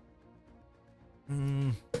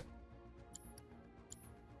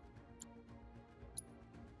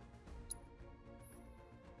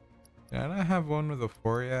 Did I not have one with a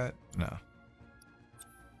 4 yet? No.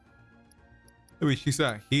 I mean, she's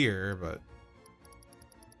not here, but...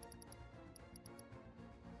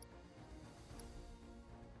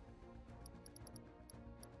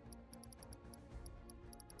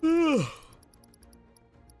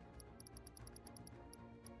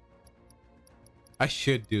 I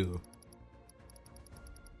should do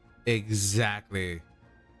exactly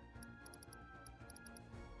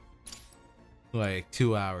like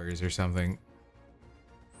 2 hours or something.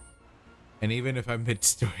 And even if I'm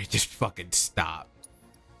mid-story, just fucking stop.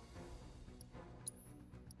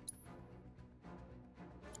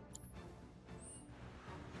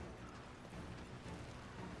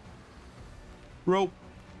 Rope.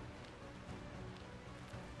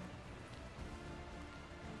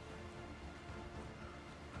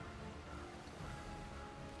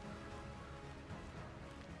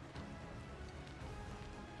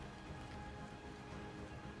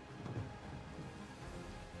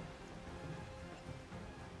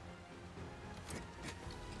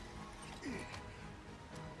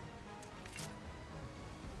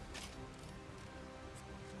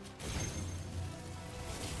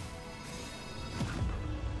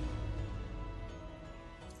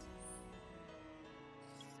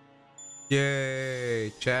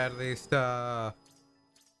 Yay, Charlie stuff.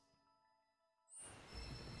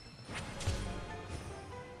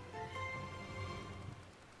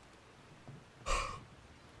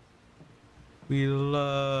 We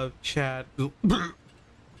love Chad.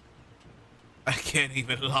 I can't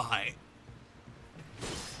even lie.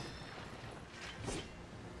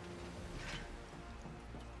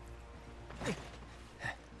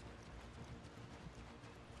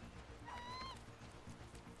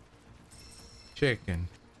 Chicken.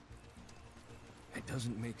 It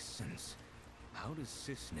doesn't make sense. How does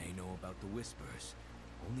Cisne know about the whispers?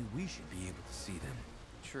 Only we should be able to see them.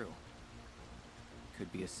 True.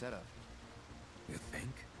 Could be a setup. You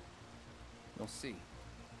think? We'll see.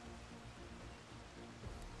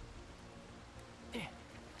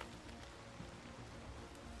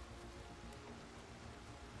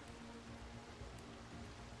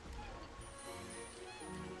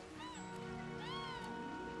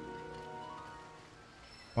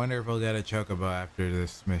 Wonder if we'll get a chocobo after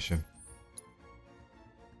this mission.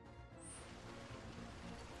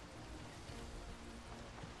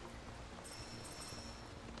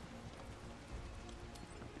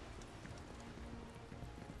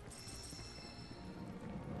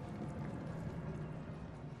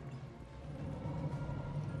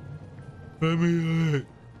 Let me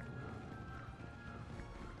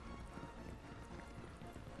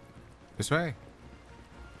this way.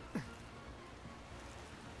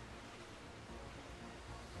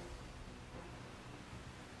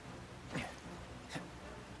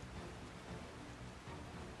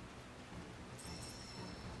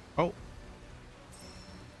 Oh.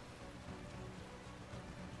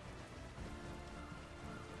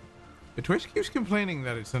 The Twitch keeps complaining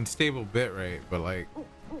that it's unstable bitrate, but like,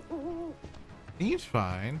 he's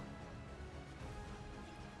fine.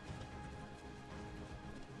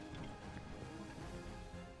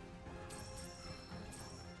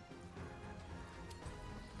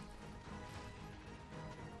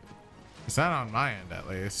 It's not on my end, at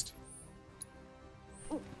least.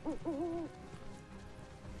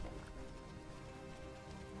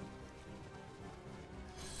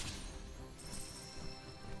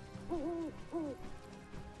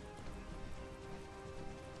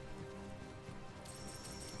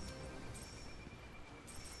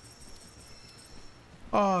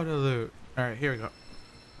 Oh, the loot. All right, here we go.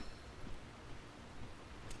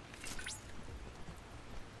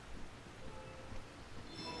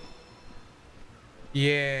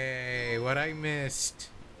 Yay, what I missed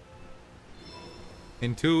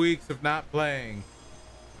in 2 weeks of not playing.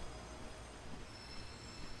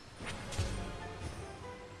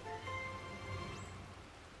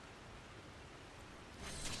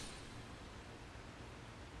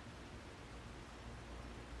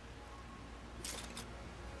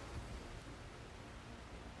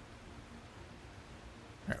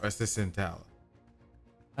 Alright, what's this intel?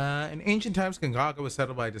 In ancient times, Kangaga was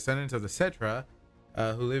settled by descendants of the Cetra,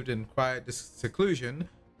 who lived in quiet seclusion.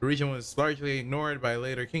 The region was largely ignored by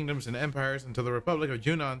later kingdoms and empires until the Republic of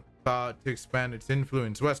Junon thought to expand its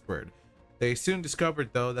influence westward. They soon discovered,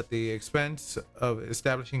 though, that the expense of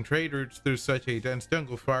establishing trade routes through such a dense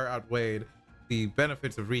jungle far outweighed the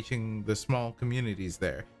benefits of reaching the small communities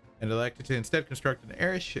there. and elected to instead construct an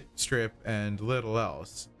airstrip and little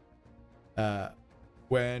else.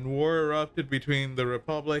 When war erupted between the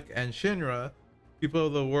Republic and Shinra, people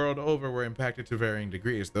the world over were impacted to varying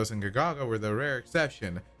degrees. Those in Gagaga were the rare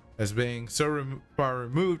exception, as being so far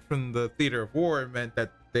removed from the theater of war meant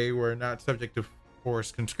that they were not subject to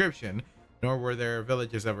forced conscription, nor were their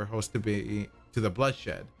villages ever host to the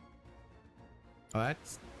bloodshed. Well,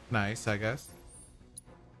 that's nice, I guess.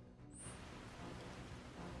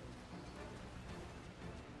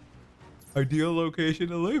 Ideal location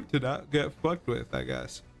to live to not get fucked with, I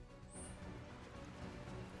guess.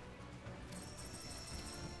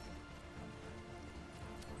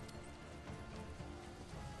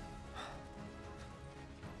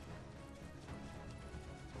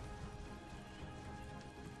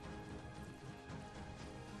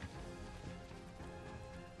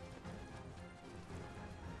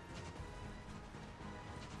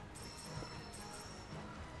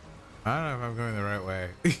 I don't know if I'm going the right way.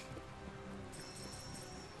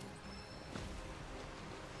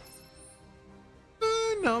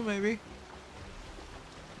 No, maybe.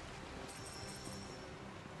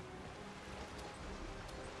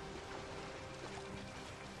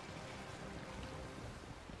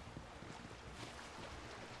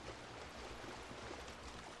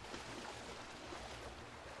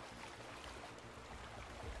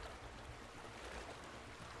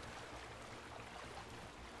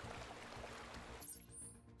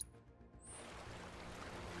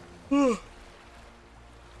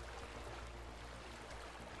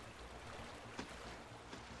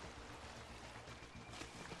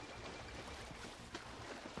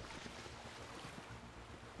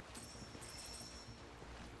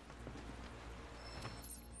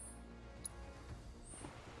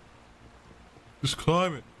 Just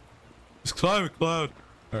climb it. Just climb it, Cloud.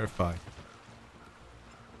 Alright, fine.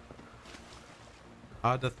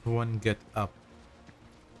 How does one get up?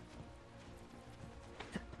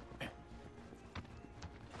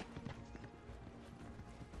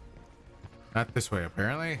 Not this way,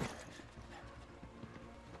 apparently.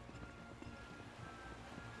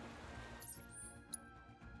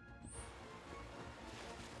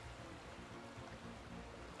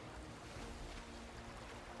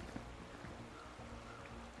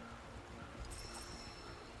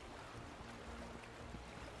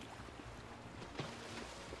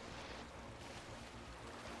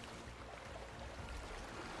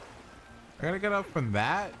 I gotta get up from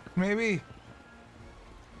that, maybe?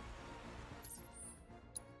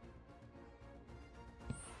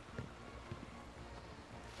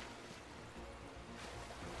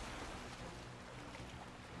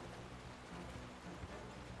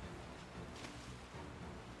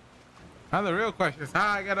 Now the real question is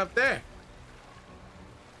how I get up there.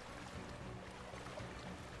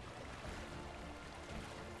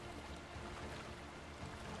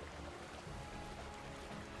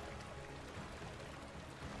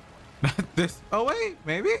 Not this. Oh wait,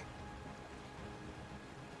 maybe?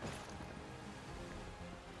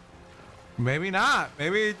 Maybe not.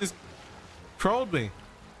 Maybe it just trolled me.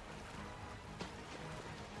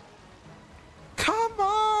 Come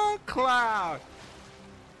on, Cloud.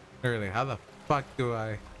 Really, how the fuck do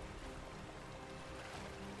I?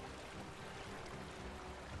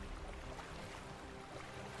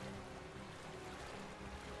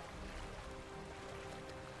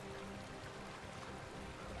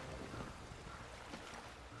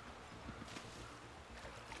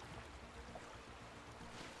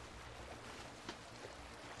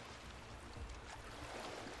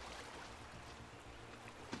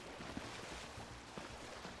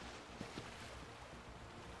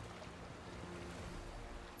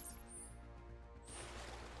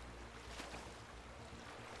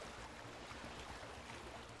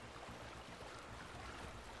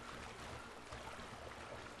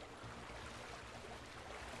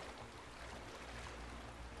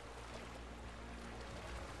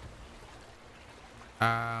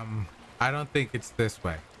 I don't think it's this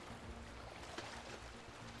way.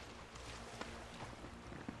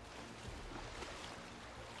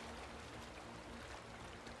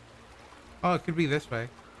 Oh, it could be this way.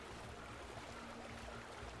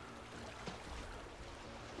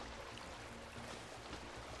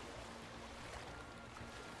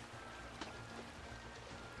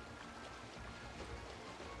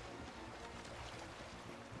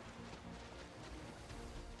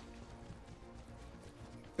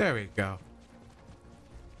 There we go.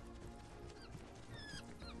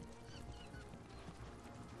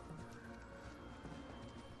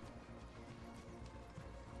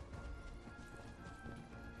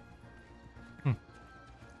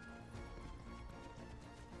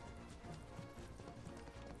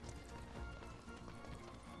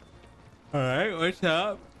 All right, what's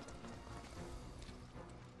up?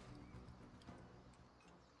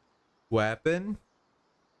 Weapon?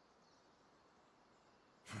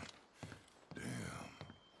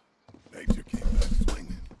 Nature came back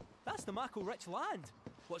swinging. That's the Mako-rich land.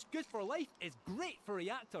 What's good for life is great for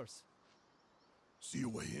reactors. See a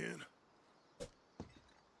way in?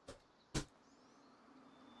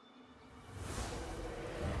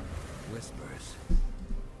 Whispers,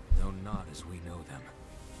 though not as we know them.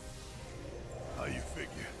 How you figure?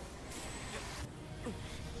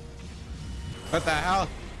 What the hell?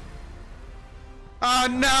 Oh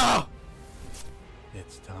no!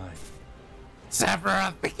 It's time.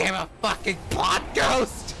 Sephiroth became a fucking plot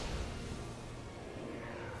ghost!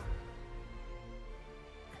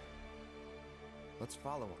 Let's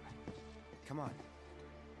follow him. Come on.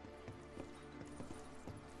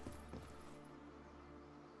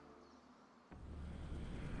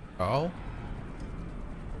 Oh?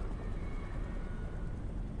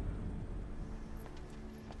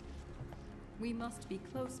 We must be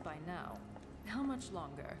close by now. How much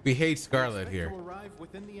longer? We hate Scarlet Expect here. to arrive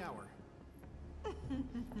within the hour.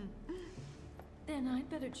 Then I'd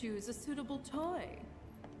better choose a suitable toy.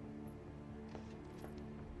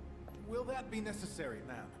 Will that be necessary,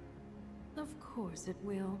 ma'am? Of course it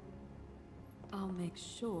will. I'll make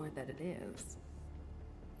sure that it is.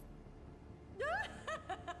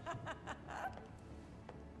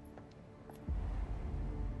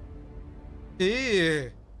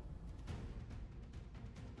 Ew.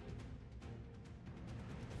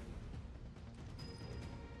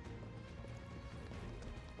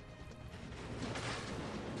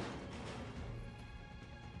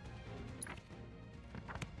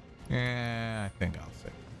 Yeah, I think I'll say.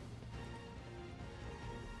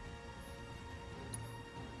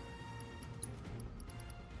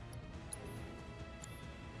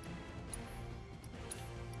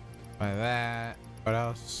 By that, what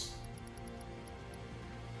else?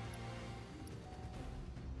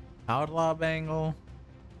 Outlaw bangle?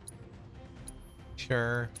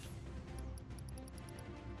 Sure.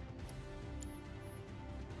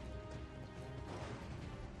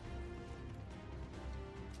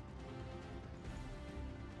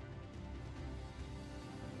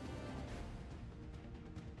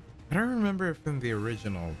 I don't remember if in the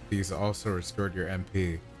original these also restored your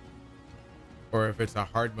MP, or if it's a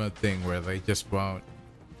hard mode thing where they just won't.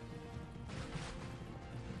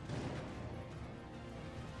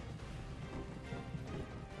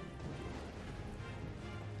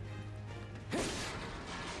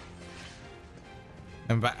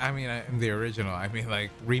 And but I mean, in the original, I mean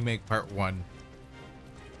like remake part 1.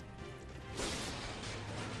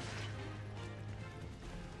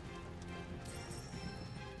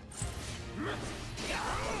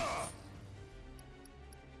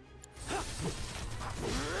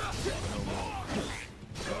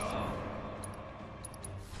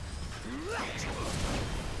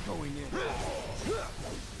 Going in.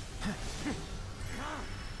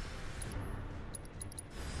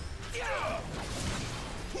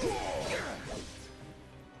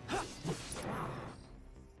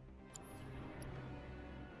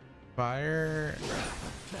 Fire.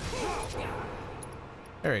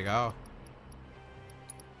 There we go.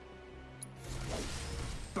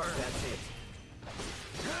 Burn. That's it.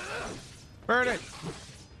 Burn it.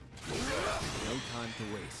 No time to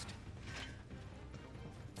waste.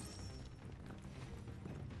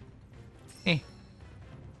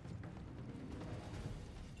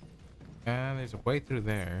 And there's a way through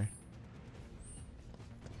there.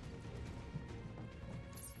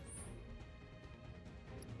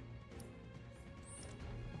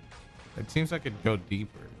 It seems like it'd go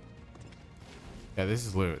deeper. Yeah, this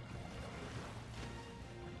is loot.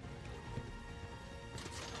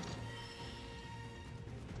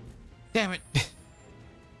 Damn it.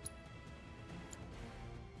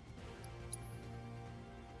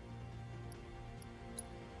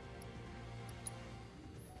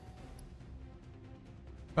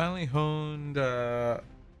 Finally honed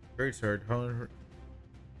great sword. Honed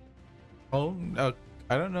I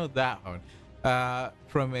don't know that hone.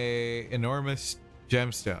 From a enormous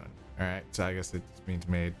gemstone. Alright, so I guess it just means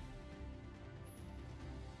made.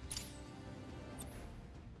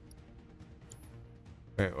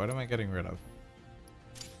 Wait, what am I getting rid of?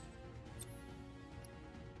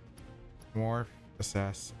 Morph,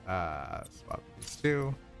 assess, swap these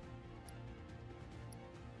two.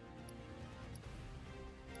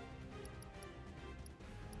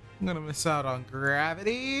 I'm gonna miss out on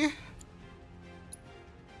gravity.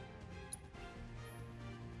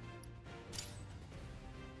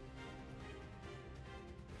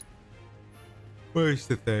 Where's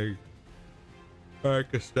the thing?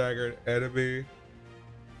 Like a staggered enemy.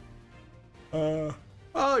 Oh,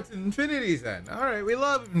 it's Infinity's End. All right, we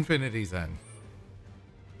love Infinity's End.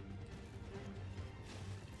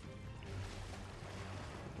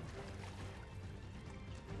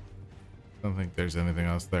 Don't think there's anything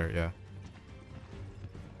else there. Yeah.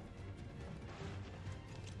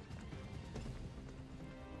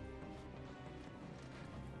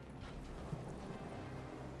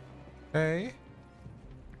 Hey.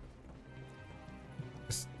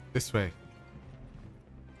 This way.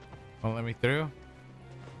 Won't let me through?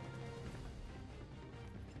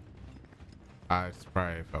 It's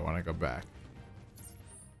probably if I want to go back.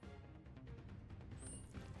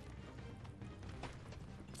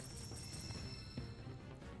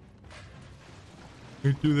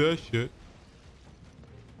 Can't do that shit.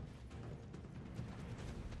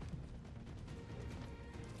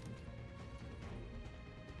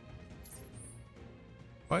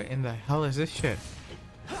 What in the hell is this shit?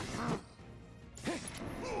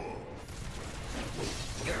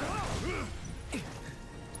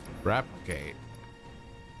 Replicate.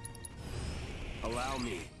 Allow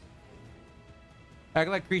me.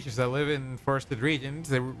 Act-like creatures that live in forested regions,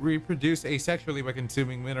 they reproduce asexually by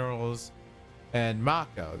consuming minerals and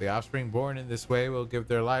mako. The offspring born in this way will give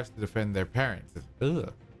their lives to defend their parents.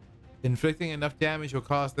 Ugh. Inflicting enough damage will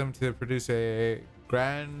cause them to produce a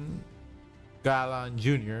Grand Galon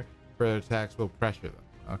Jr. Further attacks will pressure them.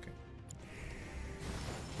 Okay.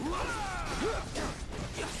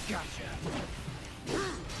 Gotcha.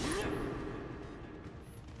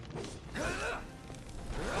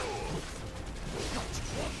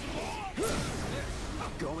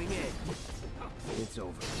 Going in. It's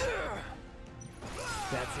over.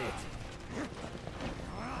 That's it.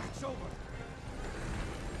 It's over.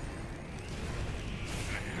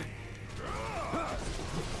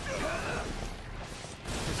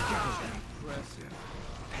 This guy's impressive.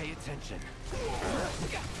 Pay attention.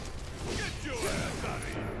 Get your ass out of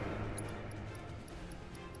here!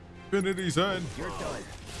 Infinity's End. You're done.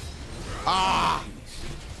 Ah!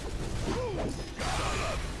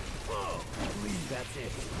 That's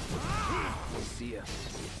it. See ya.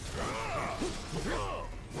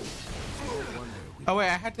 Oh wait,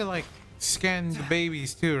 I had to like scan the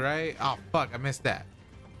babies too, right? Oh fuck, I missed that.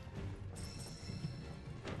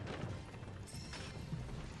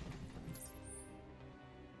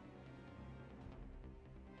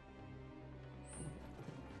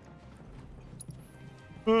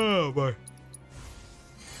 Oh boy.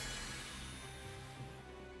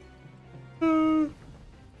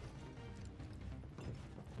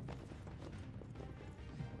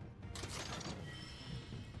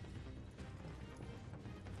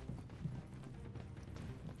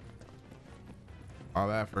 All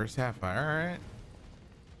that first half, all right.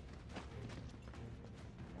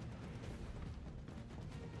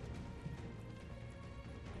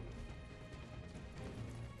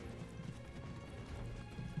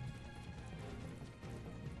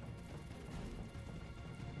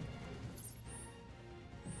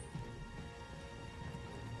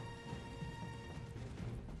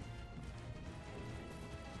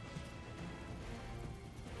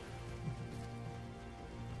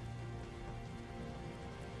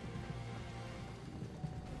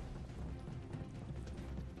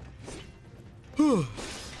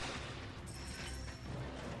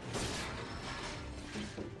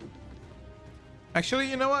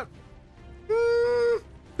 Actually, you know what?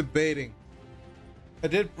 Debating. I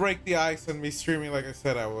did break the ice on me streaming like I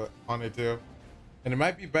said I wanted to. And it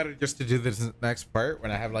might be better just to do this next part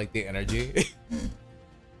when I have like the energy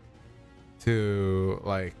to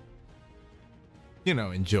like, you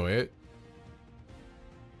know, enjoy it.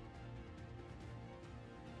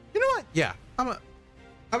 You know what? Yeah, I'm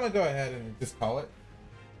gonna go ahead and just call it.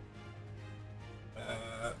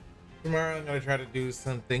 Tomorrow I'm gonna try to do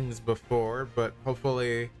some things before, but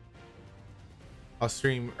hopefully I'll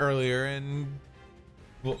stream earlier and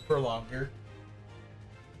for longer.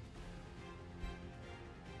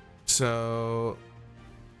 So,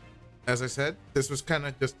 as I said, this was kind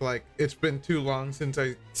of just like, it's been too long since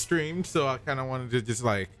I streamed, so I kind of wanted to just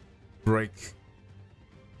like break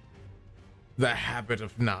the habit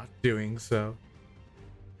of not doing so.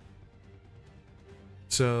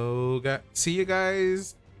 So, see you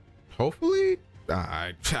guys. Hopefully,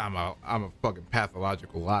 I'm a fucking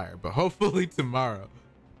pathological liar, but hopefully tomorrow.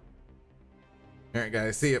 All right,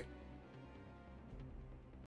 guys, see you.